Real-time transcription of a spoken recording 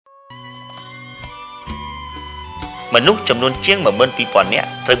មនុស្សចំនួនជាង 12000 នាក់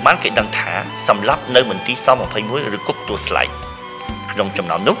ត្រូវបានគេដឹងថាសម្លាប់នៅមន្ទីរស-21 ឬគុកទួលស្លែងក្នុងចំ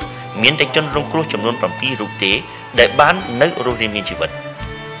ណោមនោះមានតែជនរងគ្រោះចំនួន 7 រូបទេដែលបាននៅរស់រានមានជីវិត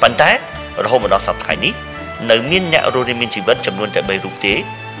ប៉ុន្តែរហូតមកដល់សប្តាហ៍នេះនៅមានអ្នករស់រានមានជីវិតចំនួនតែ 3 រូបទេ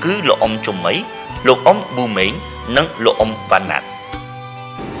គឺលោកអ៊ំជុំមីលោកអ៊ំប៊ូមេងនិងលោកអ៊ំវ៉ាន់ណាត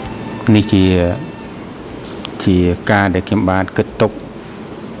នេះជាការដែលខ្ញុំបានគិតទុក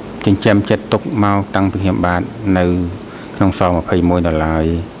ចិញ្ចឹមចិត្តទុកមកតាំងពីខ្ញុំបាននៅក្នុងស21ដល់ឡើយ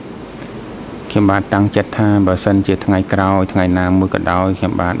ខ្ញុំបានតាំងចិត្តថាបើសិនជាថ្ងៃក្រោយថ្ងៃណាមួយក៏ដោយខ្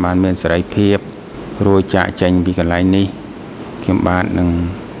ញុំបានមានសេរីភាពរួចចាកចេញពីកន្លែងនេះខ្ញុំបាននឹង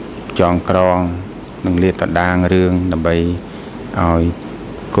ចងក្រងនឹងលាតត្រដាងរឿងដើម្បីឲ្យ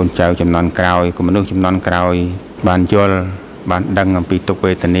កូនចៅចំនួនក្រោយមនុស្សចំនួនក្រោយបានយល់បានដឹងអំពីទុក្ខ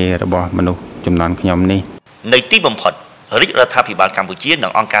វេទនារបស់មនុស្សចំនួនខ្ញុំនេះនៅទីបំផុតរាជរដ្ឋាភិបាលកម្ពុជានិ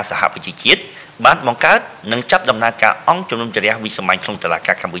ងអង្គការសហប្រជាជាតិបានបង្កើតនិងចាប់ដំណើរការអង្គជំនុំជម្រះវិសាមញ្ញក្នុងតុលា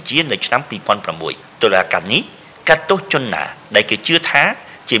ការកម្ពុជានៅឆ្នាំ 2006 តុលាការនេះកាត់ទោសជនណាដែលគេជឿថា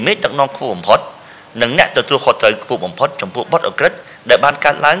ជាមេដឹកនាំខ្ពស់បំផុតនិងអ្នកទទួលខុសត្រូវខ្ពស់បំផុតចំពោះបទឧក្រិដ្ឋដែលបាន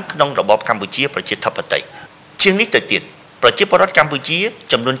កើតឡើងក្នុងរបបកម្ពុជាប្រជាធិបតេយ្យជាងនេះទៅទៀតប្រជាពលរដ្ឋកម្ពុជា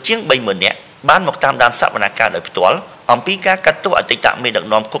ចំនួនជាង 30000 នាក់បានមកតាមដានសវនកម្មដោយផ្ទាល់អំពីការកាត់ទោសអតីតមេដឹក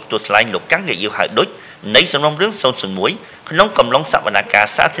នាំគុកទួលស្លែងលោកកាំងងាយូហៅដូចនៃសំណុំរឿង001ក្នុងកំឡុងសវនកម្ម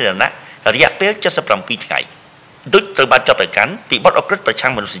សាធារណៈរយៈពេល77ថ្ងៃដូចត្រូវបានចាប់ទៅកាន់ពីបទឧក្រិដ្ឋប្រឆាំ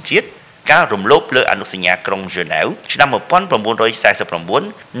ងមនុស្សជាតិការរំលោភលើអនុសញ្ញាក្រុងហ្សឺណែវឆ្នាំ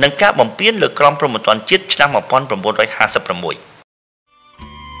 1949 និងការបំពានលើក្រមព្រហ្មទណ្ឌជាតិឆ្នាំ 1956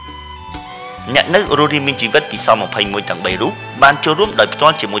 អ្នកនៅរស់រានមានជីវិតពីស-21ទាំង3រូបបានចូលរួមដោយផ្ទា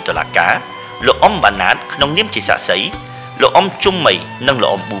ល់ជាមួយតុលាការលោកអ៊ំវ៉ាណាតក្នុងនាមជាសាក្សីលោកអ៊ំជុំមីនិងលោក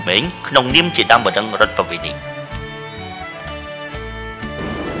អ៊ំប៊ូមេងក្នុងនាមជាដើមបណ្ដឹងរដ្ឋប្រវេណី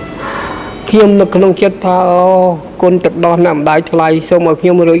ខ្ញុំនៅក្នុងចិត្តថាគុណទឹកដោះអ្នកម្ដាយថ្លៃសូមឲ្យខ្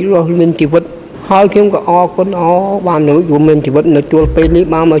ញុំរួចរស់មានជីវិតហើយខ្ញុំក៏អរគុណបានរួចរស់មានជីវិតនៅជួលពេលនេះ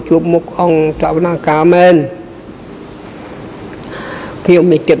បានមកជួបមុខអង្គចៅណាការមែនខ្ញុំ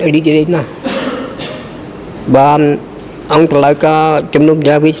មានចិត្តរីករាយណាស់បានអង្គតុលាការជំនុំជម្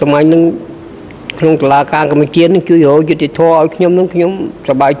រះវិសាមញ្ញនឹងក្នុងតុលាការកម្ពុជានឹងជួយរកយុត្តិធម៌ឲ្យខ្ញុំនឹងខ្ញុំស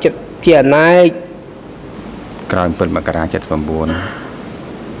ប្បាយចិត្តជាអនេកក្រោយ7 មករា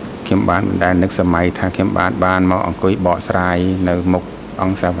79ខ្ញុំបានមិនដែលនឹកសម័យថាខ្ញុំបានមកអង្គុយបកស្រាយនៅមុខអ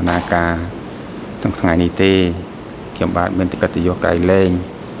ង្គសវនាការក្នុងថ្ងៃនេះទេខ្ញុំបានមានកិត្តិយសក្រៃលែង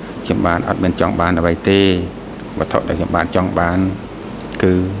ខ្ញុំបានអត់មានចង់បានអ្វីទេវត្ថុដែលខ្ញុំបានចង់បាន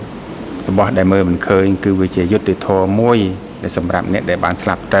គឺរបស់ដែលមើលមិនឃើញគឺវាជាយុត្តិធម៌មួយដែលសម្រាប់អ្នកដែលបានស្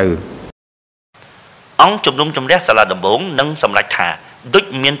លាប់ទៅអង្គជំនុំជម្រះសាលាដំបងនឹងសម្រេចថាដូច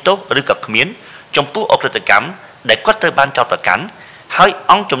មានទោសឬក៏គ្មានចំពោះអក្រិតកម្មដែលគាត់ត្រូវបានចោទប្រកាន់ហើយ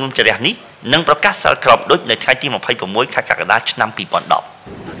អង្គជំនុំជម្រះនេះនឹងប្រកាសសាលក្រមដូចនៅថ្ងៃទី 26 ខែកក្កដាឆ្នាំ 2010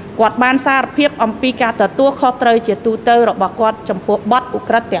គាត់បានសារភាពអំពីការទទួលខុសត្រូវជាទូទៅរបស់គាត់ចំពោះបទឧ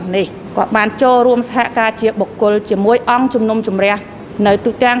ក្រិដ្ឋទាំងនេះគាត់បានចូលរួមសហការជាបុគ្គលជាមួយអង្គជំនុំជម្រះនៅ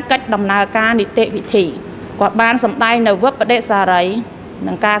ទូទាំងកិច្ចដំណើរការនីតិវិធីគាត់បានសម្ដែងនៅវឹកបដិសារី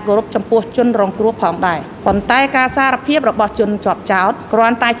និងការគោរពចំពោះជនរងគ្រោះផងដែរប៉ុន្តែការសារភាពរបស់ជនជាប់ចោទគ្រា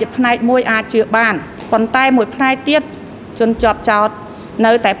ន់តែជាផ្នែកមួយអាចជឿបានប៉ុន្តែមួយផ្នែកទៀតជនជាប់ចោទ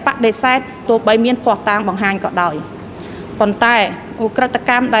នៅតែបដិសេធទោះបីមានភស្តុតាងបង្ហាញក៏ដោយប៉ុន្តែឧក្រិដ្ឋ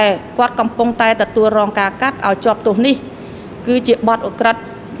កម្មដែលគាត់កំពុងតែទទួលរងការកាត់ឲ្យជាប់ទោសនេះគឺជាបទឧក្រិដ្ឋ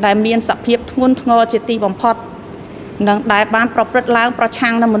ដែលមានសភាពធ្ងន់ធ្ងរជាទីបំផុតនិងដែលបានប្រព្រឹត្តឡើងប្រ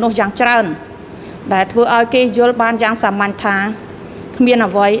ឆាំងនឹងមនុស្សយ៉ាងច្រើនដែលធ្វើឲ្យគេយល់បានយ៉ាងសាមញ្ញថាគ្មាន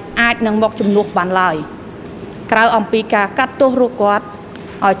អ្វីអាចនឹងមកជំនួសបានឡើយក្រៅអំពីការកាត់ទោសរូបគាត់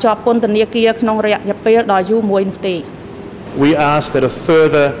ឲ្យជាប់ពន្ធនាគារក្នុងរយៈពេលដ៏យូរមួយនោះទេ We ask that a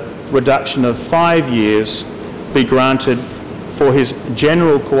further reduction of 5 years be granted for his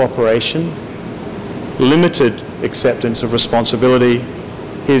general cooperation, limited acceptance of responsibility,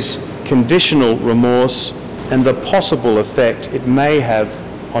 his conditional remorse, and the possible effect it may have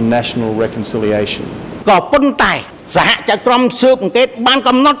on national reconciliation. ក៏ប៉ុន្តែសហចក្រមស៊ើបអង្កេតបាន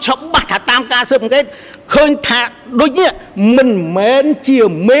កំណត់ច្បាស់ថាតាមការស៊ើបអង្កេតឃើញថាដូចនេះមិនមែនជា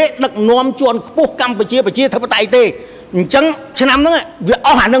មេដឹកនាំជាន់ខ្ពស់កម្ពុជាប្រជាធិបតេយ្យទេអញ្ចឹងឆ្នាំហ្នឹងវាអ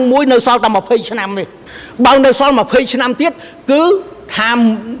ស់អានឹងមួយនៅសល់តែ20ឆ្នាំនេះបើនៅសល់20ឆ្នាំទៀតគឺថា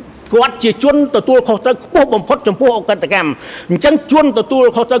គាត់ជាជនទទួលខុសត្រូវខ្ពស់បំផុតចំពោះអក្រិតកម្មអញ្ចឹងជនទទួល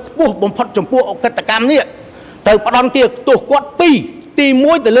ខុសត្រូវខ្ពស់បំផុតចំពោះអក្រិតកម្មនេះទៅផ្ដន់ទោសគាត់2ទី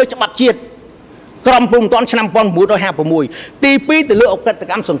1ទៅលើច្បាប់ជាតិក្រមព្រហ្មទណ្ឌឆ្នាំ1956ទី2ទៅលើអក្រិត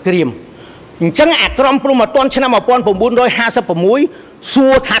កម្មសង្គ្រាមអញ្ចឹងអាក្រមព្រហ្មទណ្ឌឆ្នាំ1956សួ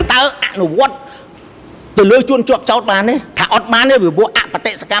រថាតើអនុវត្តទៅលើជនជាប់ចោតបានទេថាអត់បានទេវាពួកអប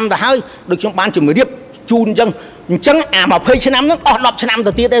តិសកម្មទៅហើយដូចខ្ញុំបានជម្រាប ជូនអញ្ចឹងអា20ឆ្នាំហ្នឹងអស់10ឆ្នាំ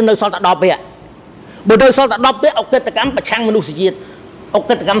ទៅទៀតទេនៅសល់តែ10ទេបើនៅសល់តែ10ទេអក្រិតកម្មប្រឆាំងមនុស្សជាតិអក្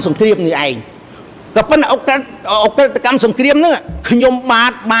រិតកម្មសង្គ្រាមនេះឯងក៏ប៉ុន្តែអក្រិតកម្មសង្គ្រាមហ្នឹងខ្ញុំ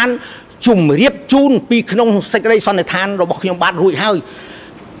បានជំរាបជូនពីក្នុងសេចក្តីសន្និដ្ឋានរបស់ខ្ញុំបាទរួចហើយ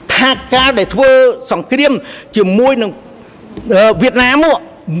ថាការដែលធ្វើសង្គ្រាមជាមួយនឹងវៀតណាមមក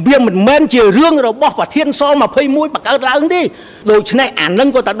វាមិនមែនជារឿងរបស់ប្រធានស21បង្កើតឡើងទេដូច្នេះអានឹង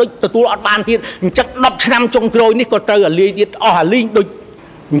ក៏តែដូចទទួលអត់បានទៀតអញ្ចឹង10ឆ្នាំចុងក្រោយនេះក៏ត្រូវអាលីទៀតអស់អាលីងដូច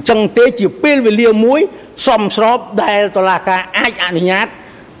អញ្ចឹងទេជាពេលវេលាមួយសមស្របដែលតុលាការអាចអនុញ្ញាត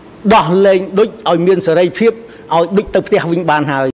ដោះលែងដូចឲ្យមានសេរីភាពឲ្យដូចទៅផ្ទះវិញបានហើយ